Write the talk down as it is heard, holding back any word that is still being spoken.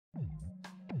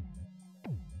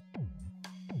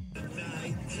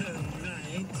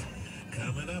Tonight,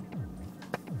 coming up.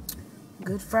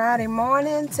 Good Friday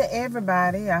morning to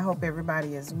everybody. I hope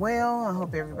everybody is well. I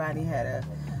hope everybody had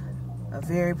a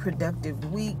very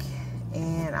productive week.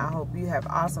 And I hope you have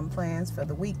awesome plans for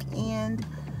the weekend.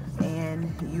 And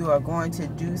you are going to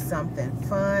do something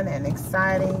fun and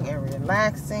exciting and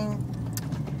relaxing.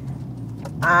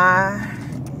 I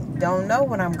don't know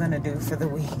what I'm going to do for the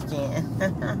weekend.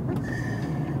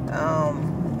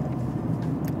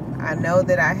 I know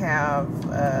that I have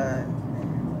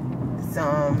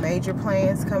some major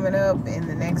plans coming up in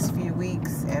the next few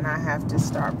weeks, and I have to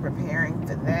start preparing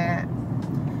for that.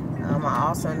 I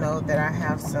also know that I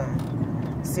have some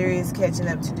serious catching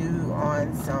up to do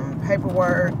on some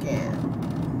paperwork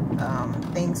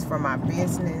and things for my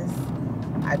business.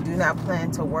 I do not plan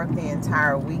to work the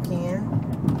entire weekend.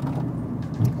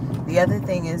 The other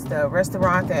thing is the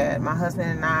restaurant that my husband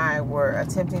and I were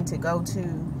attempting to go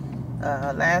to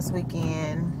last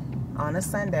weekend on a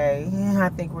Sunday. I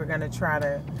think we're gonna try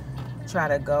to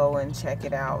go and check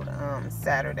it out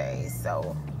Saturday.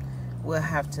 So we'll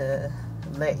have to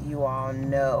let you all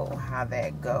know how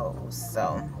that goes.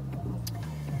 So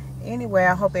anyway,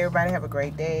 I hope everybody have a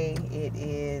great day. It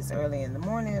is early in the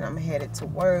morning. I'm headed to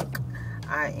work.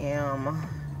 I am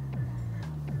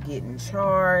getting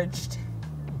charged,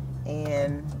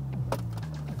 and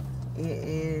it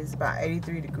is about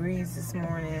 83 degrees this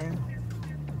morning.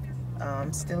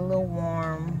 Still a little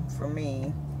warm for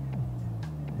me.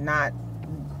 Not,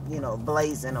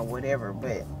 blazing or whatever,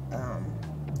 but,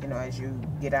 as you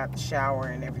get out the shower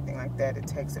and everything like that, it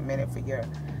takes a minute for your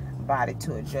body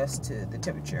to adjust to the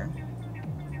temperature.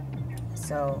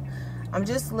 So I'm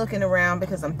just looking around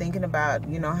because I'm thinking about,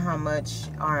 how much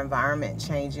our environment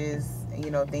changes.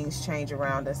 Things change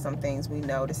around us. Some things we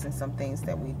notice and some things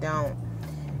that we don't.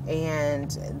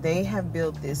 And they have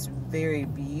built this very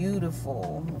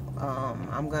beautiful,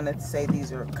 I'm gonna say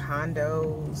these are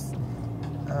condos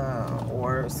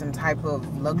or some type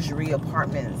of luxury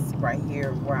apartments right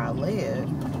here where I live.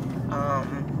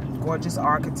 Gorgeous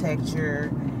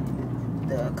architecture.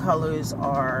 The colors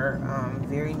are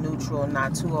very neutral,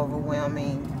 not too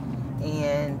overwhelming,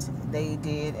 and they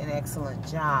did an excellent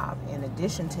job. In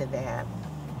addition to that,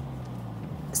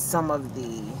 some of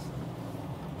the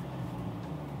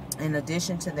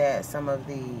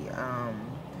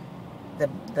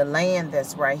land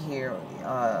that's right here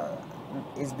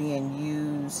is being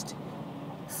used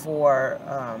for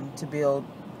to build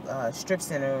strip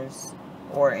centers,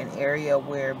 or an area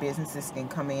where businesses can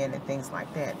come in and things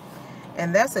like that.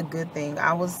 And that's a good thing.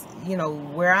 I was,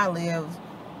 where I live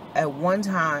at one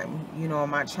time, in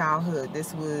my childhood,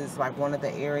 this was like one of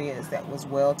the areas that was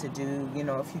well to do.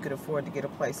 If you could afford to get a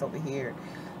place over here,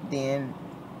 then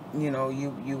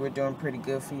you were doing pretty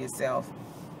good for yourself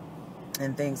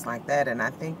and things like that. And I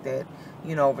think that,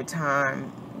 over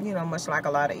time, much like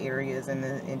a lot of areas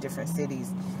in different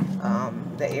cities,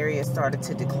 the area started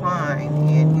to decline,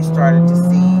 and you started to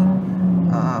see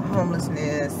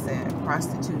homelessness and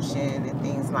prostitution and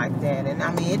things like that. And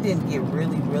I mean, it didn't get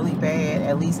really, really bad,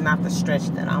 at least not the stretch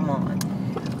that I'm on.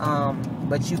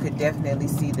 But you could definitely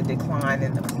see the decline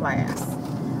in the class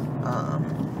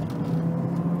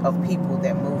of people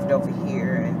that moved over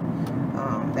here, and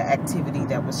the activity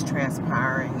that was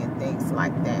transpiring and things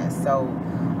like that. So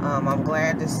I'm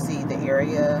glad to see the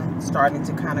area starting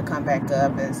to kind of come back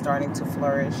up and starting to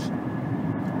flourish,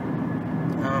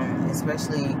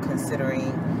 especially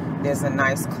considering there's a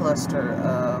nice cluster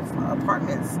of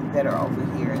apartments that are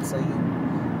over here. And so you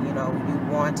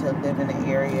want to live in an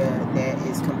area that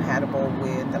is compatible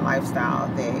with the lifestyle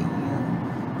that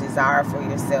you desire for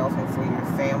yourself and for your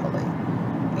family.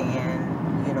 And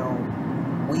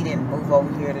we didn't move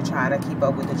over here to try to keep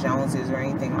up with the Joneses or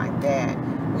anything like that.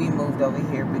 We moved over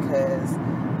here because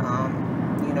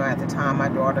at the time my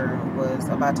daughter was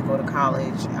about to go to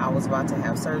college. I was about to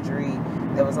have surgery.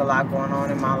 There was a lot going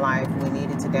on in my life. We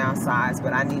needed to downsize,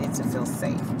 but I needed to feel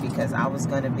safe, because I was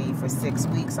going to be, for 6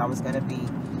 weeks, I was going to be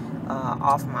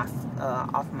off my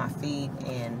feet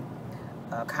and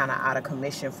kind of out of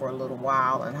commission for a little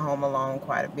while and home alone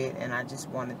quite a bit. And I just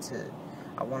wanted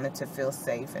to feel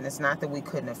safe. And it's not that we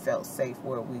couldn't have felt safe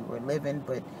where we were living,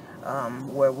 but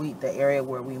the area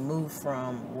where we moved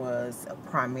from was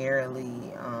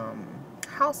primarily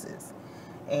houses,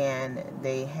 and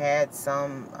they had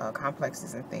some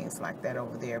complexes and things like that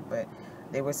over there, but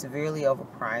they were severely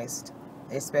overpriced,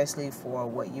 especially for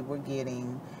what you were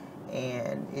getting,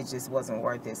 and it just wasn't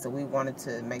worth it. So we wanted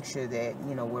to make sure that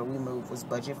where we moved was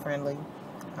budget friendly.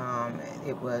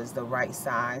 It was the right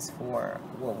size for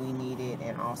what we needed,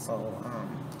 and also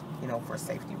for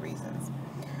safety reasons.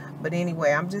 But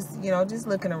anyway, I'm just, you know, just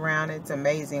looking around. It's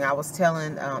amazing. I was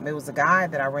telling, it was a guy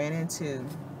that I ran into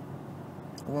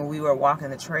when we were walking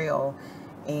the trail,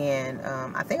 and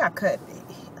I think I cut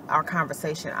our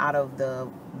conversation out of the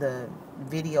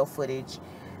video footage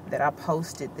that I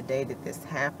posted the day that this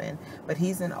happened. But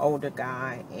he's an older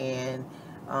guy, and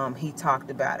he talked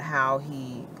about how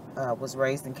he was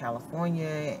raised in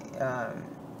California,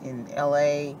 in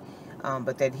LA,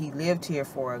 but that he lived here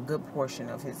for a good portion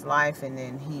of his life, and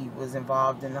then he was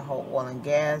involved in the whole oil and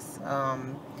gas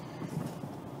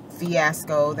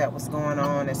fiasco that was going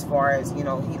on, as far as, you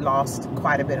know, he lost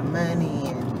quite a bit of money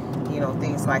and, you know,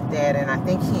 things like that. And I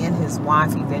think he and his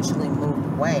wife eventually moved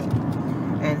away.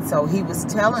 And so he was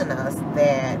telling us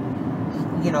that,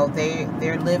 you know,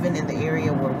 they're living in the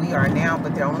area where we are now,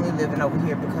 but they're only living over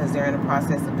here because they're in the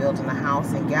process of building a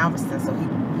house in Galveston. So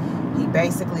he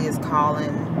basically is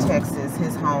calling Texas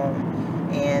his home,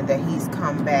 and that he's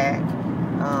come back,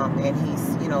 and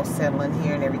he's, you know, settling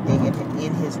here and everything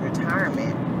in his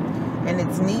retirement. And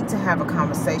it's neat to have a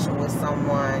conversation with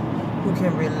someone who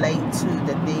can relate to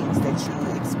the things that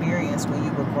you experienced when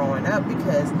you were growing up,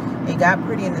 because it got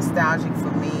pretty nostalgic for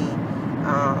me.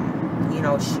 You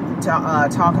know,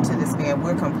 talking to this man.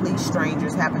 We're complete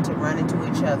strangers, happened to run into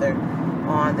each other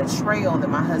on the trail that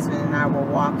my husband and I were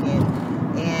walking,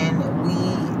 and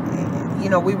we, you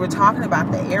know, we were talking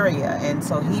about the area, and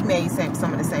so he made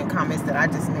some of the same comments that I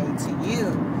just made to you,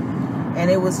 and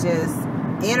it was just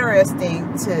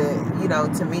interesting to, you know,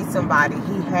 to meet somebody.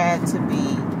 He had to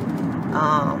be,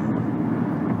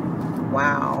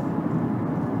 wow,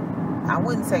 I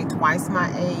wouldn't say twice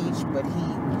my age, but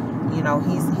he, you know,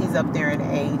 he's up there in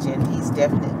age, and he's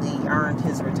definitely earned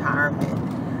his retirement.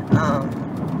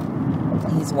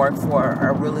 He's worked for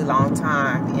a really long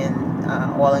time in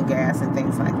oil and gas and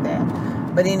things like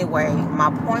that. But anyway,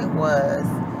 my point was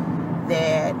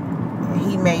that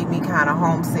he made me kind of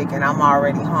homesick, and I'm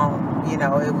already home. You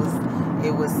know, it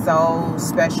was so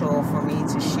special for me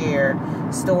to share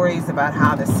stories about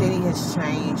how the city has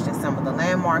changed, and some of the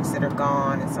landmarks that are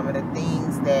gone, and some of the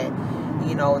things that,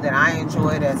 you know, that I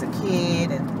enjoyed as a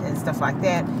kid, and stuff like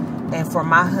that. And for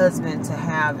my husband to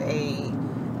have a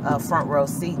front row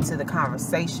seat to the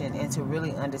conversation, and to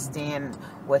really understand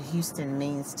what Houston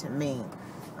means to me.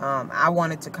 I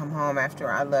wanted to come home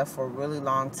after I left for a really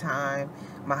long time.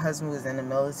 My husband was in the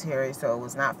military, so it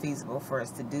was not feasible for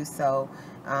us to do so.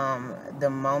 The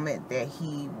moment that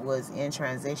he was in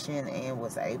transition and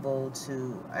was able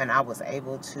to, and I was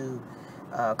able to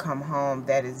come home,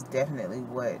 that is definitely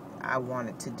what I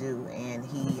wanted to do. And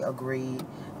he agreed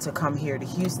to come here to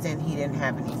Houston. He didn't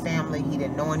have any family. He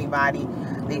didn't know anybody.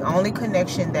 The only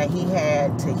connection that he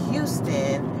had to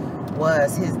Houston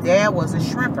was his dad was a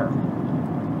shrimper.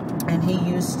 And he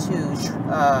used to,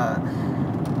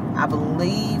 I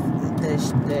believe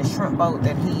the shrimp boat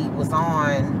that he was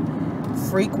on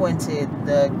frequented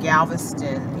the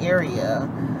Galveston area.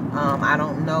 I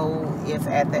don't know if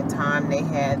at that time they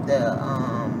had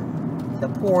the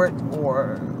port,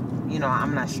 or, you know,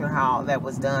 I'm not sure how that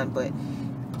was done, but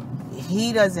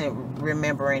he doesn't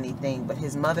remember anything. But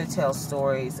his mother tells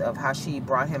stories of how she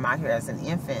brought him out here as an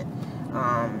infant,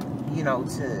 you know,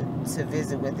 to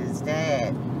visit with his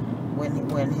dad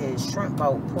when his shrimp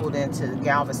boat pulled into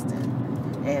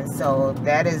Galveston. And so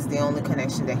that is the only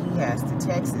connection that he has to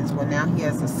Texas. Well, now he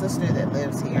has a sister that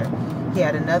lives here. He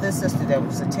had another sister that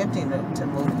was attempting to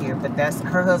move here, but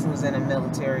her husband was in the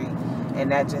military,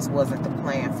 and that just wasn't the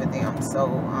plan for them. So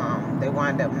they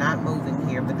wound up not moving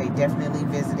here, but they definitely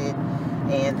visited.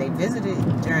 And they visited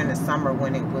during the summer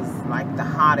when it was like the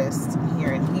hottest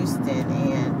here in Houston.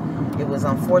 And it was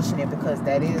unfortunate because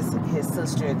that is his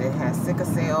sister that has sickle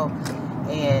cell.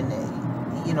 And,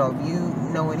 you know, if you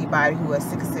know anybody who has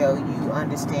sickle cell, you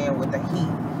understand what the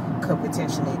heat could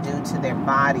potentially do to their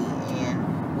body.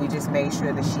 And we just made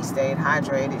sure that she stayed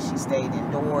hydrated. She stayed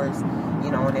indoors,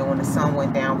 you know, and then when the sun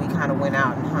went down, we kind of went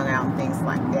out and hung out and things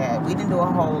like that. We didn't do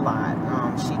a whole lot.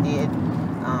 She did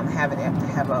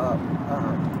have a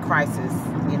crisis,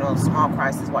 you know, a small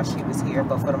crisis while she was here,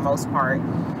 but for the most part,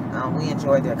 we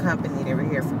enjoyed their company. They were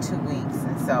here for 2 weeks.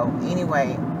 And so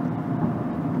anyway,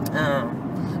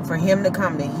 for him to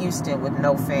come to Houston with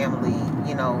no family,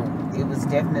 you know, it was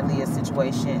definitely a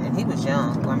situation. And he was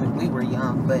young. I mean, we were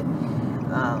young, but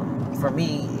for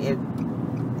me,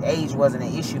 age wasn't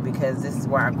an issue because this is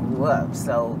where I grew up.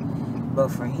 So, but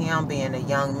for him being a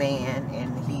young man,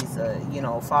 and he's a, you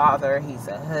know, father, he's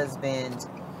a husband,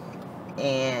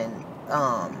 and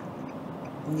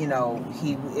you know,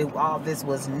 all this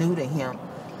was new to him.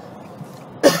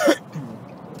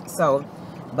 So,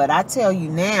 but I tell you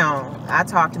now, I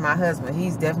talked to my husband.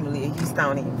 He's definitely a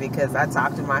Houstonian, because I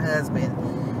talked to my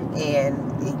husband,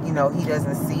 And, you know, he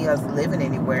doesn't see us living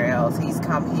anywhere else. He's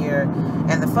come here.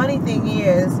 And the funny thing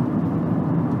is,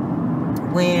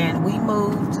 when we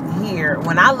moved here,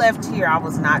 when I left here, I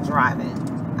was not driving.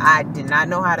 I did not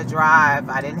know how to drive.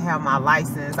 I didn't have my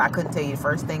license. I couldn't tell you the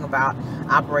first thing about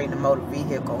operating a motor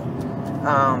vehicle.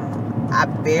 I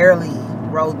barely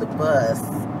rode the bus.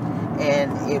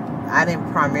 And I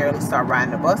didn't primarily start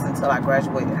riding the bus until I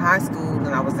graduated high school, and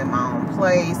I was in my own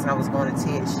place, and I was going to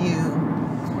TSU.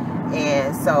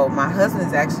 And so my husband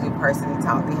is actually the person who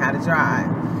taught me how to drive.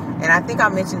 And I think I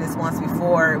mentioned this once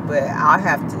before, but I'll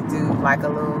have to do like a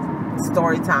little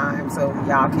story time so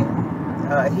y'all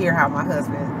can hear how my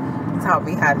husband taught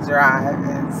me how to drive.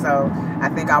 And so I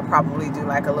think I'll probably do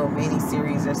like a little mini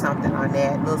series or something on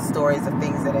that, little stories of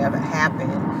things that ever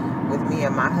happened with me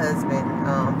and my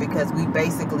husband, because we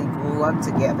basically grew up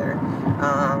together.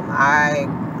 I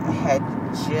had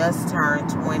just turned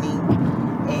 20,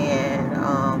 and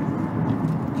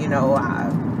you know,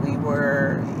 we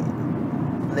were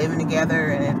living together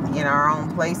and in our own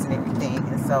place and everything.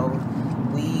 And so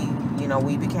we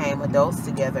became adults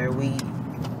together. We,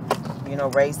 you know,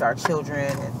 raised our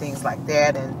children and things like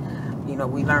that. And, you know,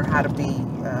 we learned how to be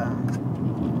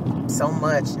so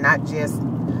much, not just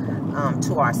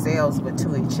to ourselves, but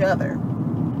to each other.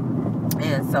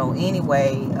 And so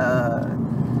anyway,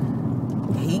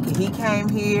 he came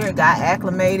here, got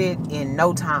acclimated in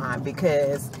no time,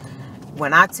 because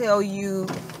when I tell you,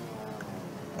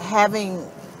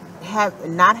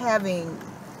 not having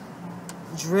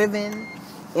driven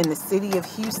in the city of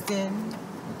Houston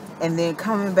and then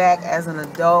coming back as an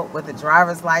adult with a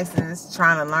driver's license,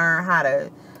 trying to learn how to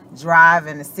drive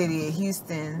in the city of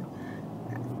Houston,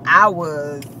 I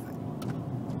was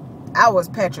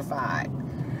petrified.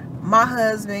 My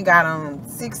husband got on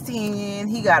 16,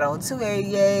 he got on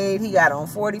 288, he got on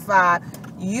 45,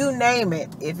 you name it.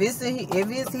 If it's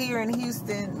here in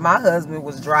Houston, my husband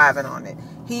was driving on it.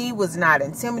 He was not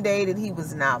intimidated. He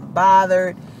was not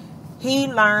bothered. He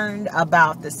learned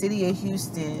about the city of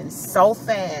Houston so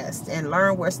fast and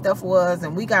learned where stuff was.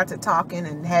 And we got to talking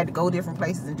and had to go different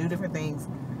places and do different things.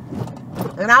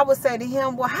 And I would say to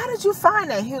him, well, how did you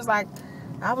find that? He was like,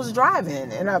 I was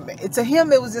driving. And to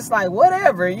him, it was just like,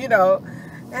 whatever, you know.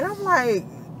 And I'm like,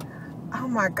 oh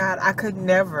my God, I could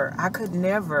never.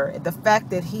 The fact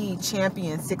that he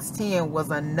championed 610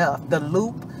 was enough. The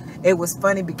loop, it was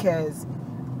funny because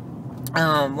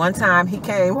one time he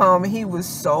came home and he was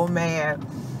so mad.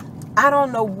 I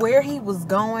don't know where he was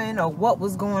going or what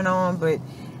was going on, but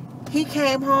he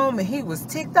came home and he was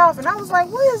ticked off. And I was like,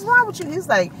 what is wrong with you? He's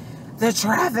like, the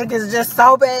traffic is just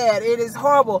so bad. It is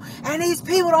horrible. And these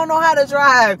people don't know how to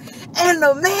drive. And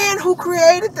the man who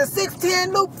created the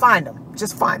 610 loop, find him.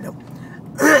 Just find him.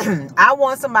 I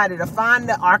want somebody to find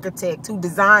the architect who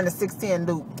designed the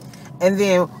 610 loop. And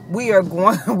then we are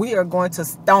going to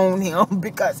stone him,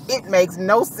 because it makes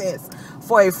no sense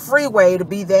for a freeway to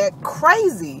be that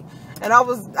crazy. And I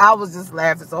was just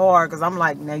laughing so hard, because I'm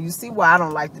like, now you see why I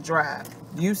don't like to drive.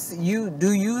 Do you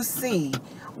see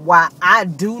why I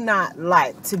do not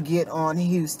like to get on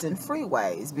Houston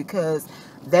freeways? Because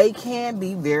they can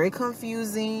be very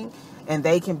confusing and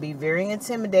they can be very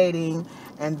intimidating.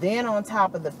 And then on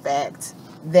top of the fact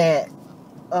that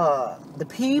the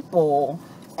people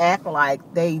act like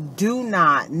they do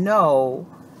not know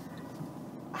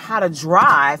how to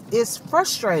drive, it's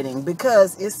frustrating,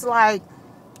 because it's like,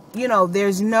 you know,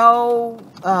 there's no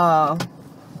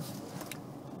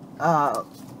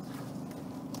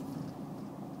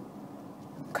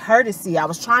courtesy. I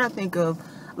was trying to think of,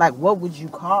 like, what would you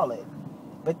call it?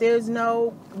 But there's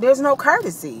no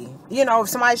courtesy. You know, if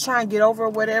somebody's trying to get over or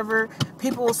whatever,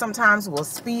 people sometimes will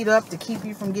speed up to keep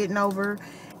you from getting over.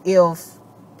 If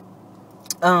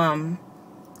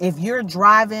you're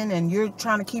driving and you're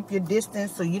trying to keep your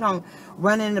distance so you don't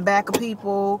run in the back of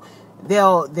people,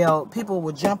 people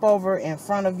will jump over in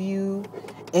front of you,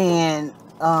 and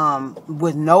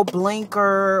with no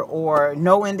blinker or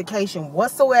no indication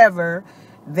whatsoever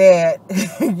that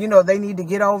you know they need to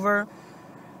get over.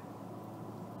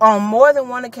 On more than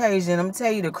one occasion, I'm gonna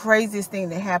tell you the craziest thing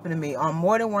that happened to me. On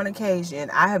more than one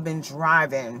occasion, I have been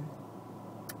driving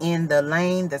in the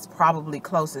lane that's probably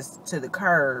closest to the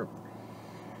curb,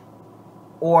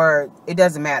 or it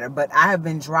doesn't matter, but I have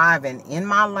been driving in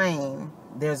my lane.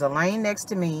 There's a lane next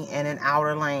to me and an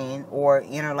outer lane or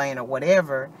inner lane or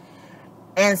whatever,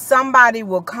 and somebody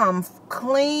will come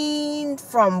clean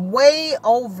from way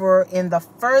over in the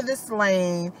furthest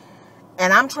lane,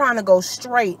 and I'm trying to go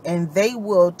straight, and they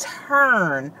will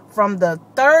turn from the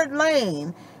third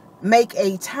lane, make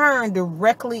a turn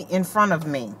directly in front of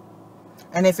me.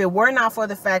 And if it were not for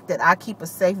the fact that I keep a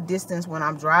safe distance when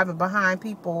I'm driving behind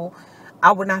people,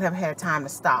 I would not have had time to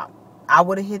stop. I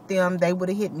would have hit them, they would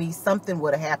have hit me, something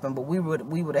would have happened, but we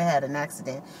would have had an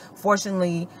accident.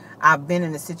 Fortunately, I've been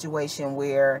in a situation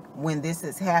where when this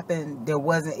has happened, there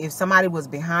wasn't, if somebody was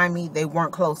behind me, they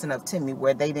weren't close enough to me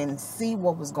where they didn't see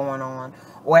what was going on,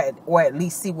 or at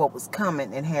least see what was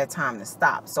coming and had time to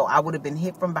stop. So I would have been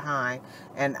hit from behind,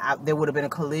 and there would have been a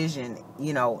collision,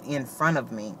 you know, in front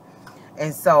of me.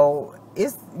 And so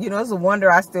it's, you know, it's a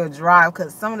wonder I still drive,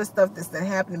 because some of the stuff that's been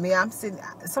happening to me,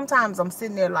 sometimes I'm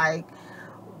sitting there like,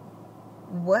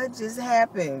 what just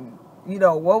happened? You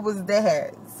know, what was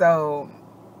that? So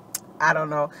I don't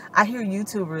know. I hear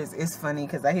YouTubers, it's funny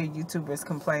because I hear YouTubers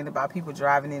complain about people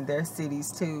driving in their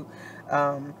cities too.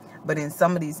 But in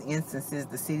some of these instances,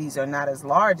 the cities are not as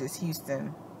large as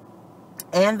Houston.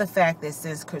 And the fact that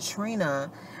since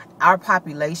Katrina, our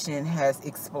population has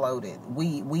exploded.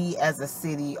 We as a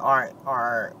city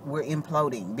we're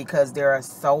imploding because there are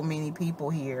so many people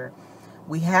here.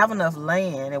 We have enough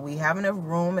land and we have enough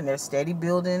room, and they're steady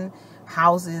building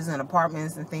houses and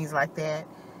apartments and things like that.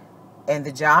 And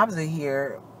the jobs are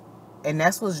here, and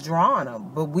that's what's drawing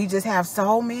them. But we just have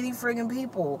so many friggin'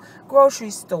 people,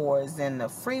 grocery stores and the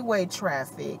freeway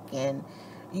traffic, and,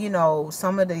 you know,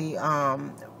 some of the,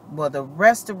 well, the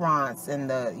restaurants and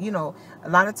the, you know, a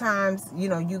lot of times, you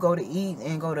know, you go to eat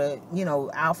and go to, you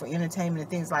know, out for entertainment and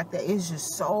things like that. It's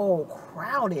just so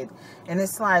crowded. And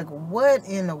it's like, what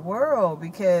in the world?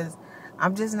 Because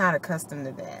I'm just not accustomed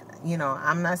to that. You know,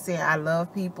 I'm not saying I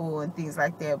love people and things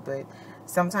like that, but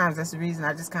sometimes that's the reason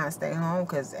I just kind of stay home.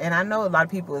 And I know a lot of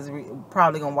people is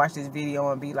probably gonna watch this video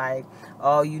and be like,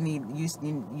 "Oh, you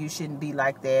shouldn't be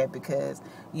like that because,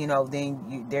 you know,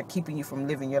 then they're keeping you from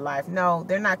living your life." No,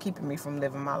 they're not keeping me from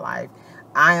living my life.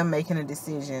 I am making a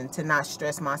decision to not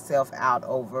stress myself out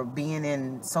over being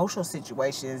in social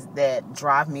situations that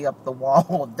drive me up the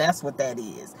wall. That's what that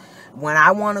is. When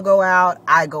I want to go out,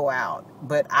 I go out,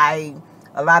 but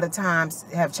a lot of times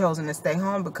have chosen to stay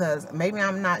home because maybe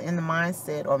I'm not in the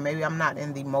mindset, or maybe I'm not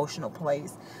in the emotional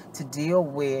place to deal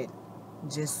with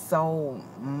just so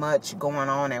much going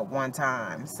on at one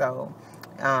time. So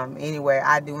anyway,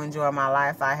 I do enjoy my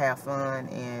life. I have fun,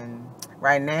 and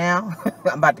right now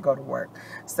I'm about to go to work.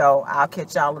 So I'll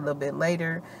catch y'all a little bit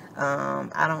later.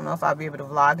 I don't know if I'll be able to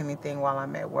vlog anything while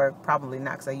I'm at work. Probably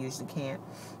not, because I usually can't.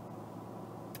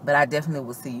 But I definitely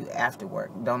will see you after work.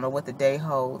 Don't know what the day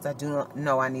holds. I do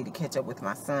know I need to catch up with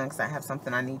my son because I have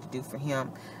something I need to do for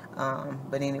him.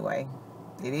 But anyway,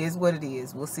 it is what it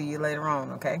is. We'll see you later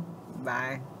on, okay?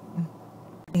 Bye.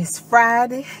 It's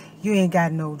Friday. You ain't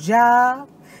got no job.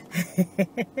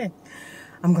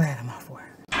 I'm glad I'm off work.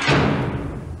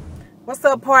 What's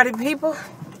up, party people?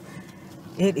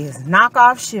 It is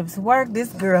knockoff ships work. This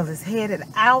girl is headed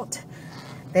out.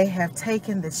 They have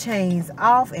taken the chains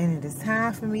off, and it is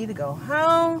time for me to go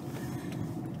home.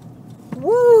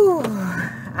 Woo!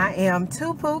 I am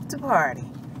too pooped to party.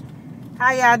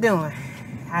 How y'all doing?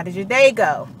 How did your day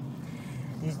go?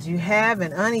 Did you have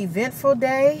an uneventful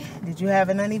day? Did you have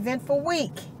an uneventful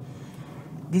week?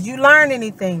 Did you learn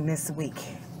anything this week?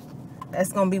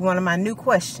 That's going to be one of my new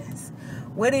questions.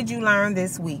 What did you learn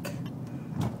this week?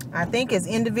 I think as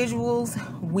individuals,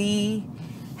 we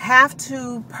have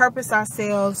to purpose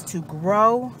ourselves to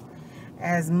grow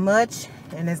as much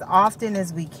and as often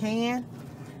as we can.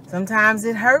 Sometimes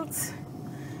it hurts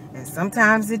and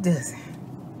sometimes it doesn't.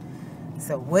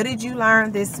 So what did you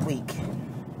learn this week?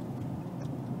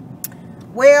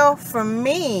 Well, for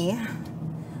me,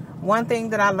 one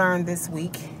thing that I learned this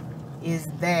week is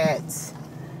that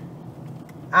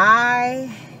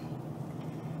I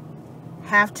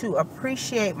have to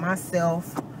appreciate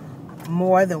myself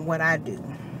more than what I do.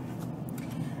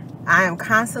 I am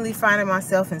constantly finding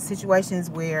myself in situations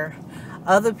where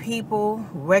other people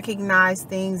recognize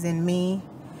things in me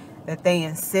that they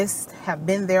insist have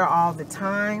been there all the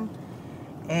time.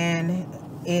 And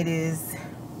it is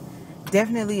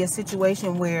definitely a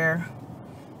situation where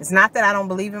it's not that I don't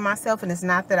believe in myself, and it's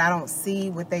not that I don't see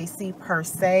what they see per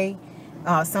se.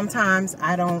 Sometimes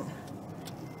I don't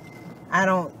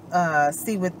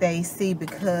see what they see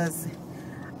because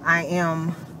I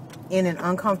am in an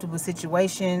uncomfortable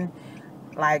situation,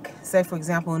 like, say, for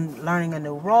example, learning a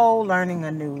new role, learning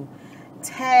a new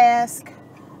task,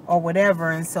 or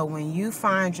whatever. And so when you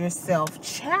find yourself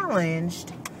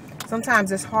challenged,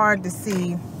 sometimes it's hard to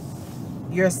see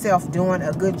yourself doing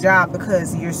a good job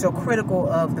because you're so critical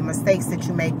of the mistakes that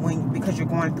you make because you're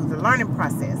going through the learning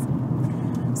process.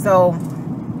 So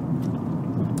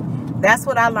that's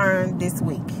what I learned this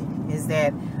week, is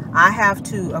that I have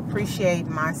to appreciate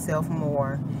myself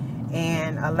more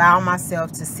and allow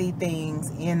myself to see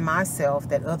things in myself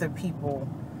that other people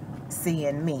see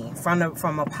in me from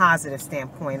a positive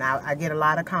standpoint. I get a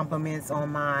lot of compliments on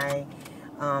my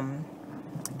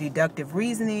deductive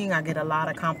reasoning. I get a lot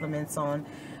of compliments on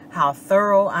how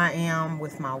thorough I am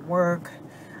with my work.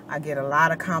 I get a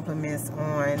lot of compliments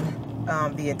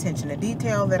on the attention to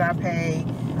detail that I pay,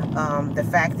 the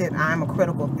fact that I'm a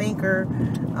critical thinker,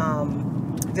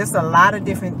 just a lot of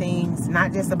different things,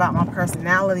 not just about my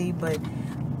personality, but,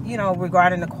 you know,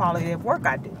 regarding the quality of work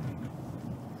I do.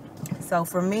 So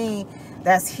for me,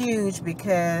 that's huge,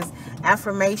 because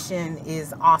affirmation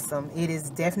is awesome. It is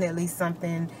definitely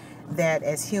something that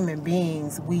as human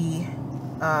beings we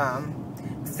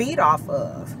feed off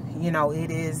of. You know,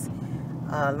 it is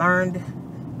learned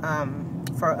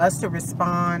for us to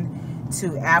respond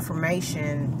to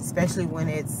affirmation, especially when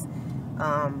it's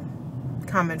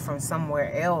coming from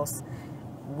somewhere else.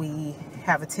 We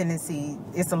have a tendency,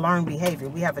 it's a learned behavior,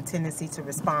 we have a tendency to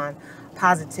respond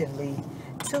positively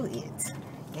to it.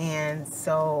 And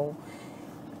so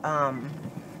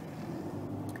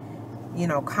you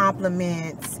know,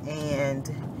 compliments and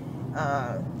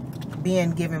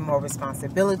being given more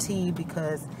responsibility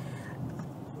because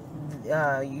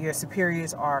your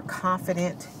superiors are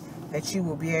confident that you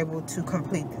will be able to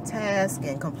complete the task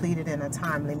and complete it in a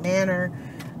timely manner,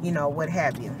 you know, what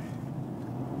have you.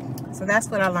 So that's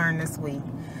what I learned this week.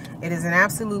 It is an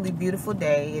absolutely beautiful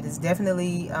day. It is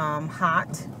definitely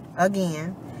hot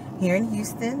again here in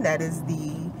Houston. That is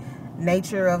the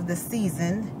nature of the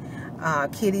season.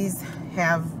 Kiddies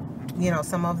have, you know,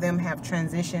 some of them have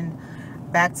transitioned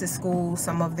back to school.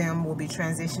 Some of them will be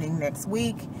transitioning next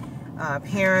week.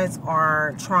 Parents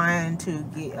are trying to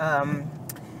get,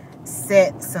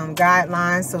 set some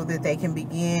guidelines so that they can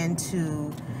begin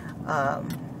to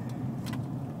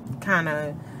kind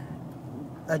of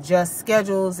adjust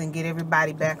schedules and get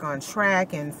everybody back on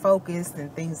track and focused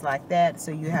and things like that,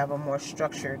 so you have a more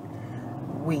structured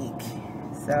week.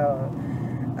 So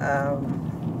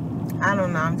I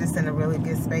don't know, I'm just in a really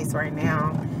good space right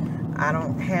now. I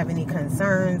don't have any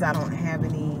concerns. I don't have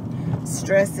any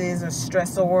stresses or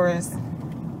stressors.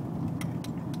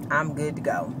 I'm good to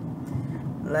go.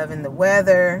 Loving the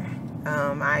weather.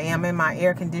 I am in my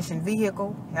air-conditioned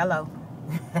vehicle. Hello.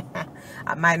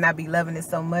 I might not be loving it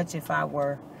so much if I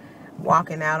were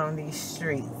walking out on these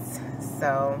streets.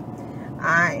 So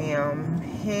I am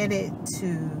headed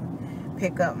to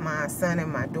pick up my son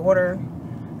and my daughter.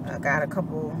 I got a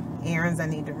couple errands I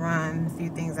need to run, a few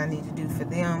things I need to do for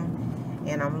them,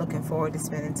 and I'm looking forward to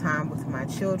spending time with my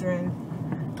children.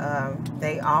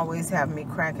 They always have me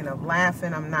cracking up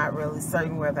laughing. I'm not really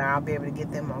certain whether I'll be able to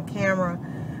get them on camera,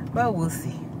 but we'll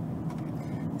see.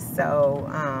 So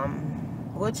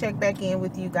we'll check back in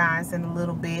with you guys in a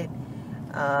little bit.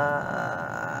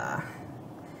 I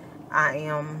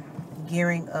am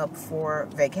gearing up for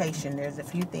vacation. There's a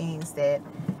few things that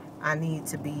I need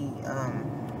to be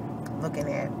looking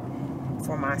at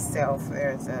for myself.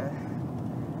 There's a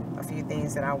few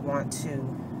things that I want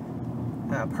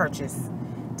to purchase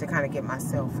to kind of get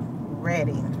myself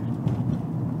ready.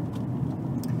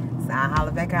 So I'll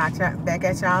holler back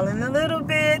at y'all in a little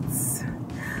bit.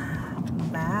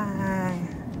 Bye.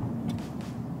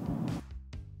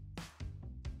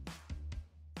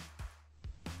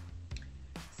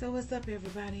 So what's up,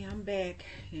 everybody? I'm back,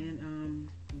 and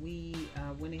we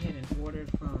went ahead and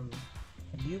ordered from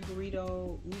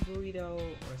Uberrito,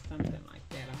 or something like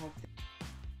that. I hope.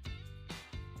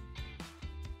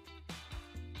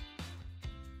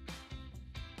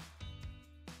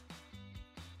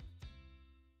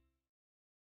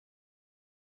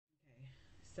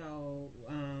 So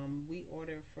we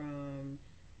ordered from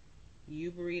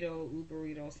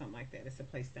Uberrito, something like that. It's a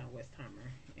place down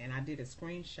Westheimer, and I did a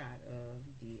screenshot of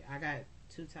I got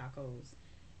 2 tacos,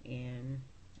 and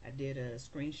I did a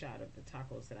screenshot of the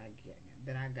tacos that I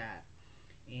got,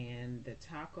 and the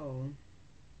taco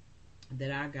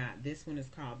that I got, this one is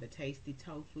called the Tasty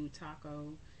Tofu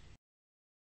Taco,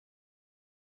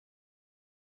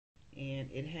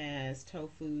 and it has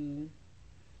tofu,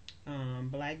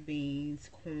 black beans,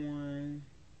 corn,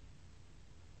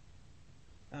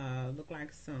 look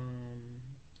like some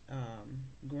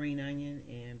green onion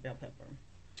and bell pepper.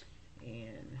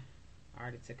 And I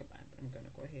already took a bite, but I'm gonna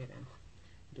go ahead and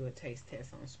do a taste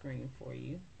test on screen for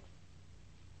you.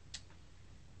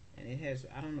 And it has,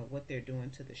 I don't know what they're doing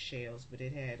to the shells, but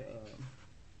it had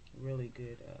really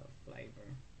good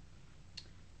flavor.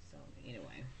 So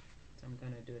anyway, so I'm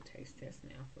gonna do a taste test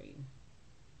now for you.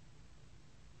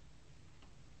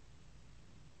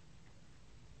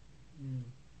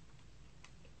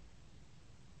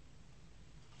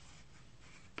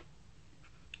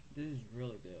 This is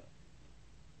really good.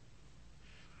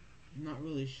 I'm not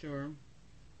really sure.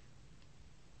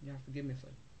 Y'all forgive me for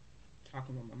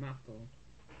talking with my mouth full.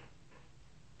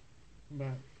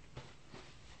 But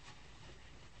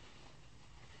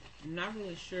I'm not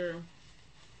really sure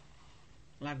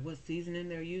like what seasoning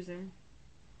they're using.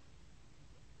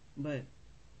 But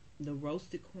the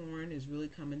roasted corn is really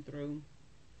coming through.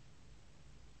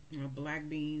 Black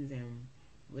beans and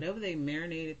whatever they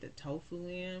marinated the tofu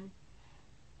in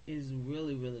is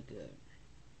really, really good.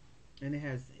 And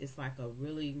it's like a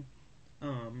really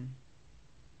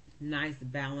nice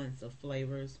balance of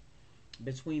flavors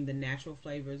between the natural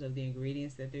flavors of the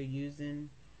ingredients that they're using,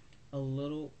 a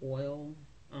little oil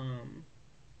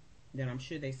that I'm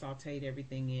sure they sauteed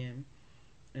everything in,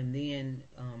 and then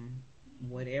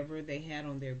whatever they had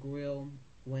on their grill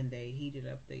when they heated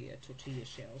up the tortilla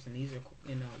shells. And these are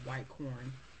in a white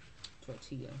corn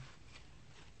tortilla.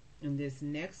 And this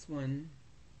next one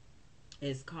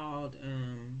is called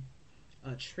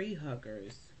a tree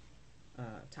huggers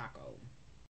taco.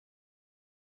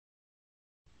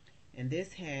 And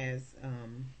this has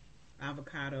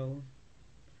avocado.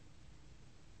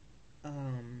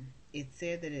 It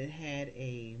said that it had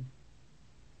a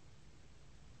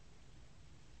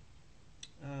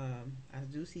I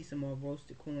do see some more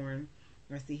roasted corn.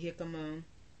 I see jicama,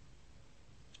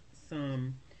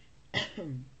 some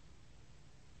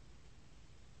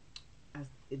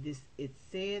it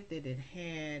said that it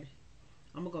had,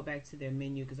 I'm gonna go back to their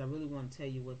menu because I really want to tell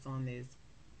you what's on this.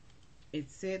 It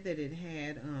said that it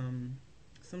had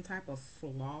some type of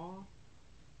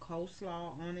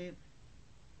coleslaw on it,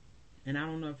 and I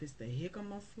don't know if it's the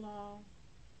jicama slaw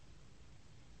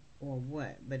or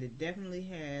what, but it definitely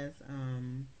has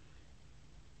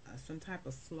some type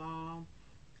of slaw,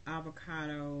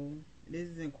 avocado. This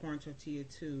is in corn tortilla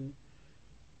too.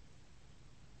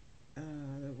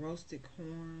 The roasted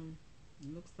corn,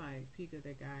 it looks like pico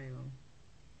de gallo.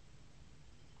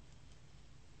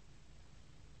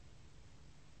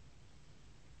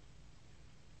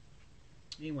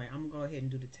 Anyway, I'm gonna go ahead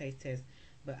and do the taste test,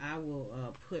 but I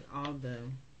will put all the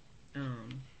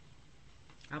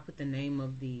I'll put the name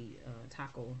of the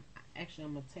taco. Actually,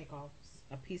 I'm gonna take off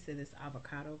a piece of this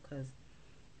avocado because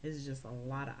there's just a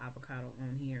lot of avocado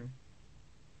on here.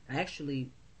 Actually,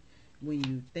 when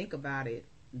you think about it,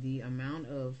 the amount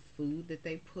of food that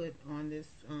they put on this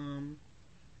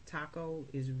taco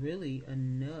is really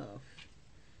enough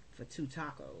for 2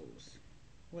 tacos.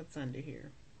 What's under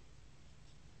here?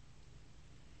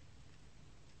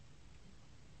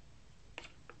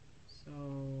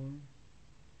 So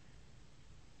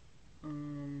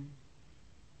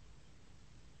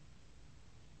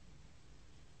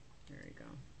there you go.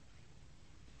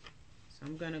 So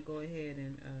I'm gonna go ahead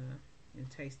and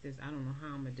taste this. I don't know how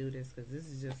I'm gonna do this because this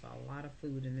is just a lot of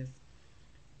food in this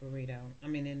burrito. I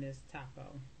mean, in this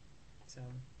taco. So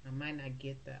I might not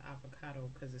get the avocado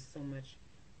because there's so much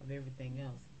of everything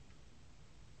else.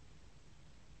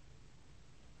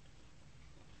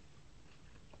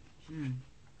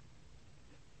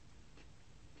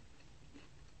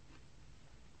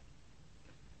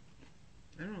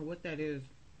 I don't know what that is.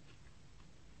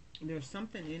 There's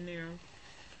something in there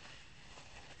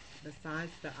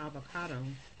besides the avocado.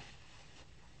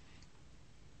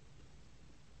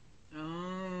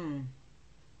 Oh,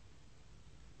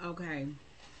 okay.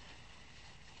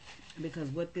 Because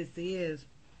what this is,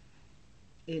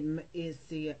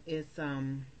 it's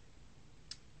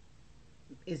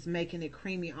making it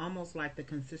creamy, almost like the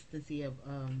consistency of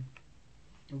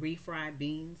refried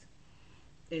beans.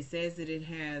 It says that it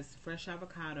has fresh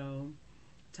avocado,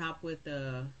 topped with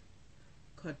a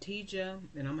cotija,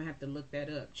 and I'm gonna have to look that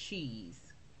up.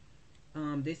 Cheese.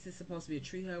 This is supposed to be a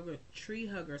tree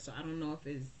hugger, so I don't know if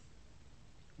it's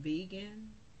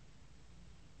vegan.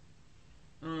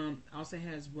 Also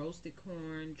has roasted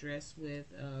corn dressed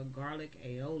with garlic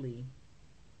aioli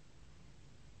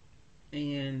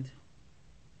and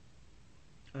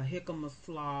a jicama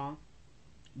slaw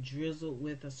drizzled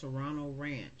with a serrano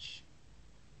ranch.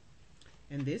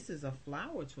 And this is a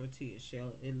flour tortilla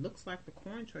shell. It looks like the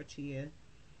corn tortilla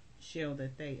shell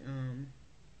that they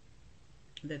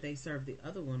served the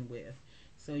other one with.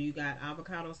 So you got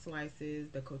avocado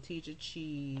slices, the cotija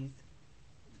cheese,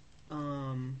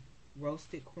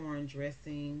 roasted corn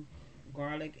dressing,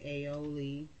 garlic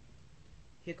aioli,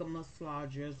 jicama slaw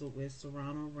drizzled with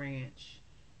serrano ranch,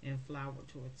 and flour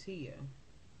tortilla.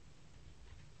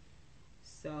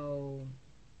 So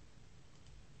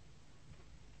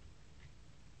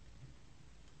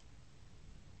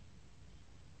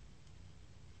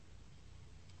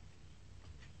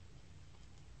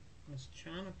I was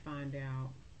trying to find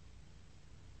out.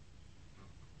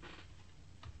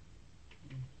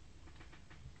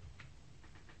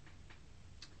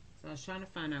 I was trying to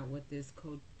find out what this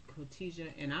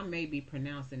cotija, and I may be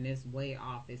pronouncing this way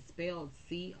off. It's spelled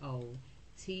Cotija,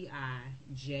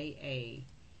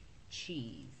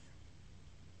 cheese.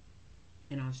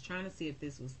 And I was trying to see if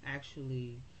this was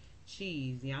actually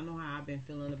cheese. Y'all know how I've been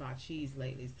feeling about cheese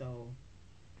lately, so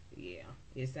yeah,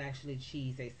 it's actually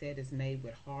cheese. They said it's made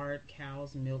with hard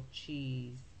cow's milk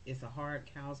cheese. It's a hard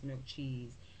cow's milk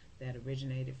cheese that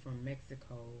originated from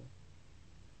Mexico.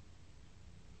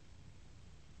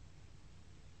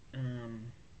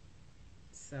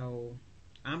 So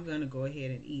I'm gonna go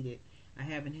ahead and eat it. I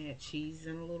haven't had cheese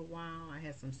in a little while. I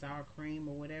had some sour cream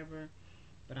or whatever,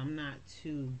 but I'm not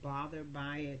too bothered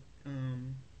by it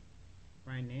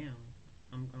right now.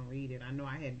 I'm gonna eat it. I know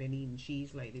I had been eating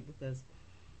cheese lately because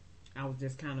I was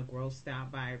just kind of grossed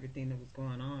out by everything that was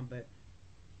going on, but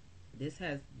this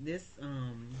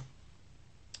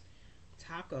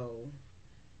taco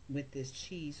with this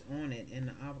cheese on it and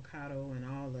the avocado and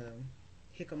all the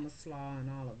jicama slaw and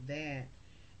all of that,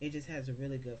 it just has a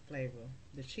really good flavor.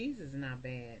 The cheese is not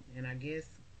bad, and I guess,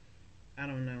 I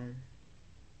don't know,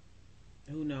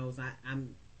 who knows,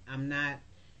 I'm not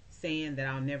saying that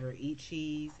I'll never eat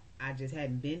cheese. I just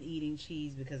hadn't been eating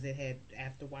cheese because it had,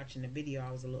 after watching the video,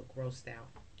 I was a little grossed out.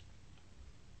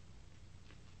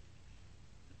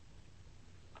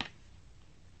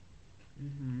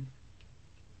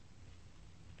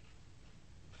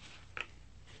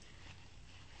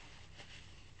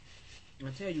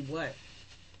 I'll tell you what,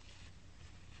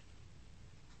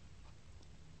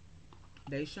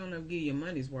 they sure enough give you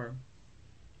money's worth.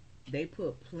 They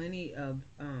put plenty of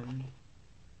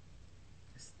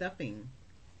stuffing.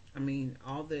 I mean,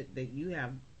 all that you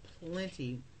have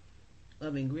plenty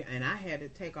of ingredients. And I had to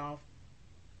take off,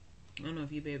 I don't know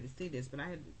if you'll be able to see this, but I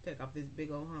had to take off this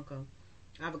big old hunk of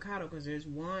avocado because there's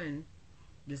one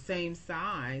the same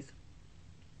size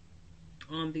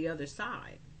on the other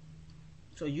side.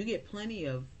 So you get plenty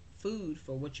of food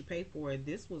for what you pay for.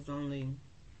 This was only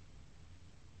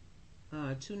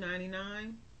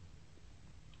 $2.99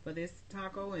 for this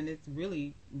taco, and it's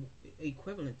really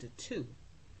equivalent to 2.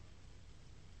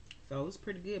 So it's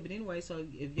pretty good. But anyway, so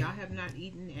if y'all have not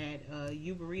eaten at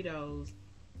Uberrito's,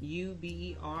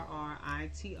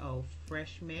 Uberrito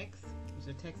Fresh Mex, it's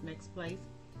a Tex-Mex place,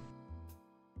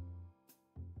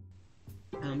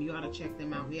 you ought to check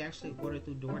them out. We actually ordered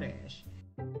through DoorDash.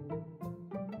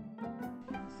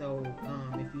 So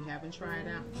if you haven't tried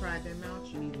them out,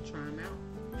 you need to try them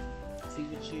out. See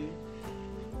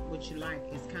what you like.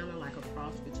 It's kind of like a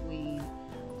cross between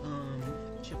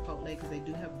Chipotle, because they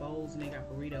do have bowls and they got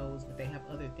burritos, but they have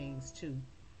other things too.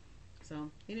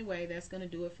 So anyway, that's gonna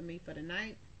do it for me for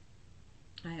tonight.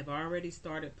 I have already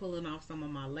started pulling off some of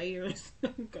my layers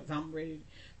because I'm ready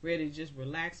to just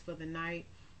relax for the night.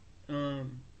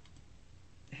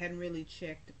 Hadn't really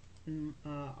checked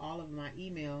all of my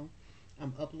email.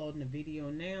 I'm uploading a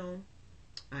video now.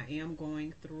 I am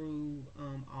going through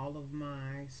all of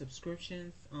my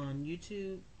subscriptions on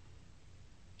YouTube,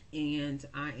 and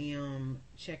I am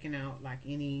checking out like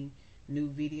any new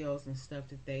videos and stuff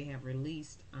that they have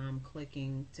released. I'm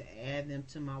clicking to add them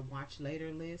to my watch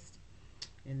later list,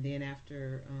 and then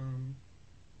after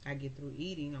I get through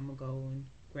eating, I'm gonna go and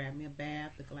grab me a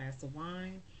bath, a glass of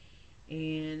wine,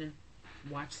 and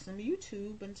watch some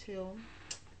YouTube until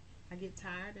I get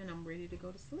tired and I'm ready to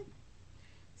go to sleep.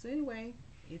 So anyway,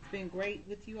 it's been great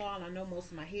with you all. I know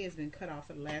most of my hair has been cut off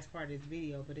for the last part of this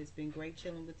video, but it's been great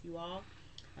chilling with you all.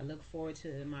 I look forward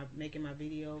to making my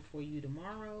video for you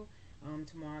tomorrow.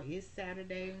 Tomorrow is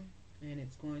Saturday, and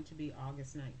it's going to be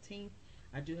August 19th.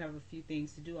 I do have a few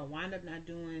things to do. I wind up not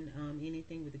doing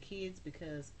anything with the kids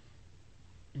because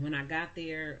when I got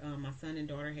there, my son and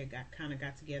daughter had got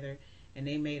together, and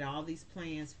they made all these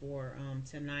plans for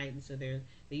tonight. And so they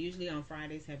usually on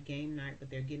Fridays have game night, but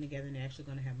they're getting together and they're actually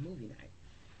going to have movie night.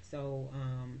 So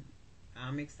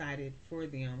I'm excited for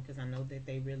them because I know that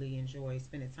they really enjoy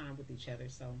spending time with each other.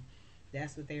 So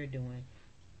that's what they're doing.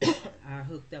 I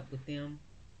hooked up with them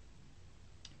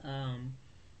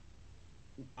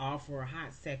all for a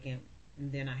hot second,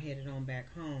 and then I headed on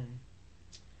back home.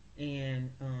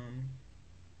 And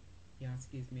y'all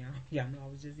excuse me, y'all know I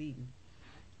was just eating.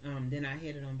 Then I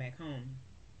headed on back home.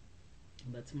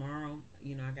 But tomorrow,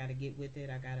 you know, I got to get with it.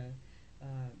 I got to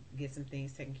get some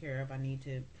things taken care of. I need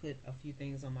to put a few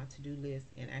things on my to-do list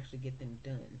and actually get them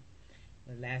done.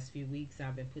 The last few weeks,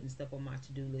 I've been putting stuff on my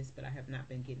to-do list, but I have not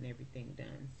been getting everything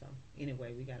done. So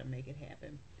anyway, we got to make it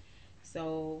happen.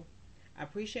 So I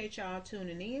appreciate y'all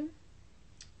tuning in.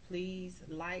 Please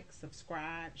like,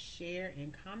 subscribe, share,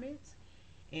 and comment.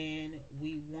 And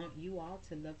we want you all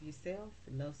to love yourself,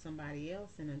 love somebody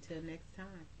else, and until next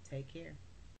time, take care.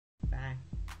 Bye.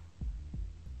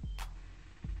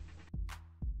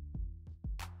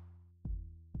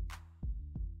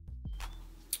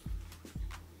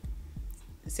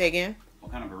 Say again?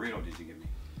 What kind of burrito did you give me?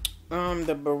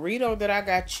 The burrito that I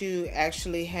got you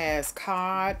actually has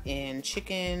cod and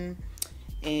chicken,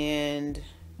 and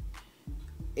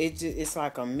it's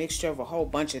like a mixture of a whole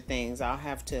bunch of things. I'll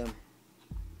have to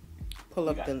pull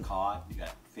up the cod, you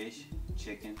got fish,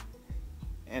 chicken,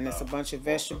 and it's a bunch of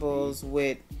vegetables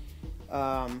with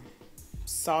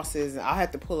sauces. I'll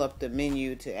have to pull up the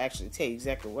menu to actually tell you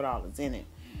exactly what all is in it.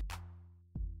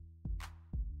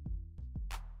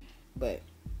 But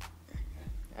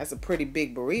that's a pretty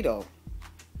big burrito.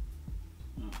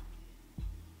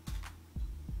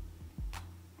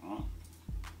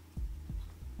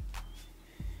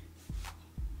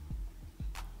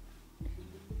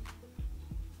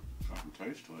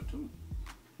 Taste to it too.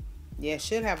 Yeah, it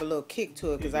should have a little kick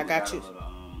to it because I got you.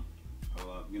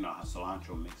 You know how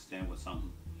cilantro mixed in with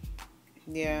something.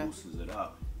 Yeah. Loosens it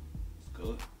up. It's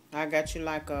good. I got you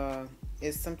like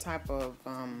it's some type of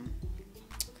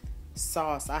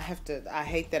sauce. I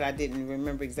hate that I didn't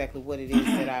remember exactly what it is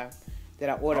that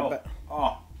I ordered.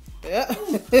 Yeah.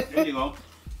 There you go.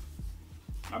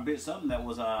 I bet something that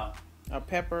was a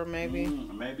pepper maybe.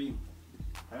 Maybe.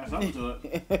 Had something to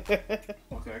it.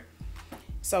 Okay.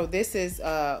 So this is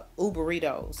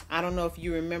Uberritos. I don't know if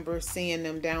you remember seeing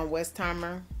them down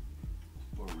Westheimer.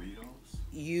 Burritos?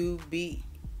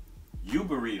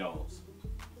 Uberritos.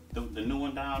 The new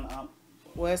one down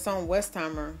Well, it's on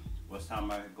Westheimer.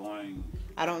 Westheimer going.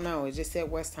 I don't know. It just said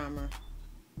Westheimer.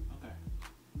 Okay.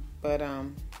 But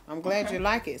I'm glad you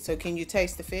like it. So can you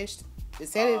taste the fish? It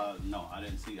said it. No, I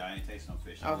didn't see. I ain't taste no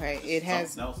fish. Okay, it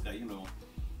has. Something else that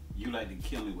you like to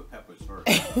kill me with peppers first.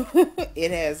 It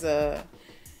has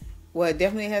well, it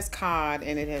definitely has cod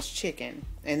and it has chicken,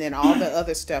 and then all the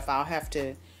other stuff. I'll have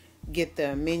to get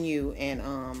the menu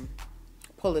and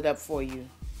pull it up for you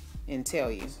and tell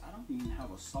you. I don't even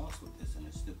have a sauce with this, and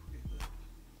it's still pretty good.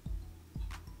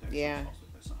 There's yeah. Sauce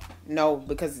with this on. No,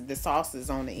 because the sauce is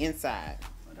on the inside.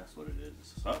 Well, that's what it is.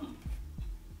 It's something.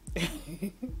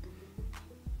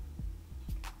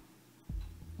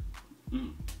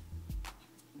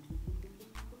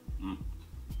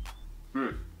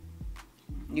 Good.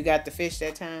 You got the fish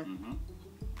that time?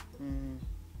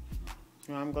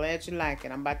 Well, I'm glad you like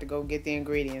it. I'm about to go get the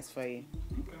ingredients for you.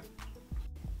 Okay.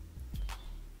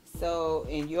 So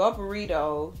in your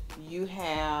burrito, you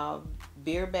have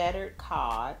beer battered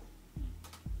cod.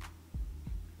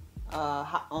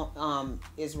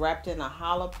 It's wrapped in a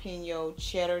jalapeno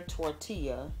cheddar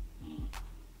tortilla.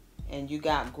 And you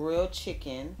got grilled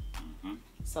chicken,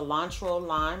 cilantro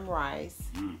lime rice,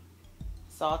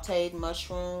 sauteed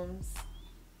mushrooms,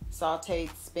 sauteed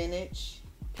spinach,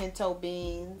 pinto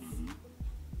beans,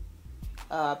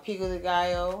 pico de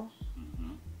gallo,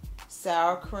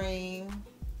 sour cream,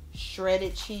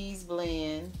 shredded cheese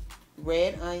blend,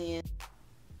 red onion,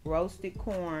 roasted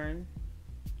corn,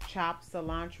 chopped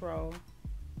cilantro,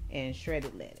 and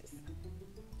shredded lettuce.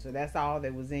 So that's all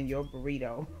that was in your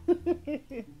burrito.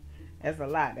 That's a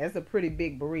lot. That's a pretty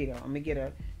big burrito. I'm gonna get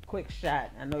a quick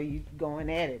shot. I know you going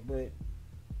at it, but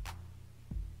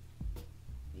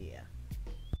yeah.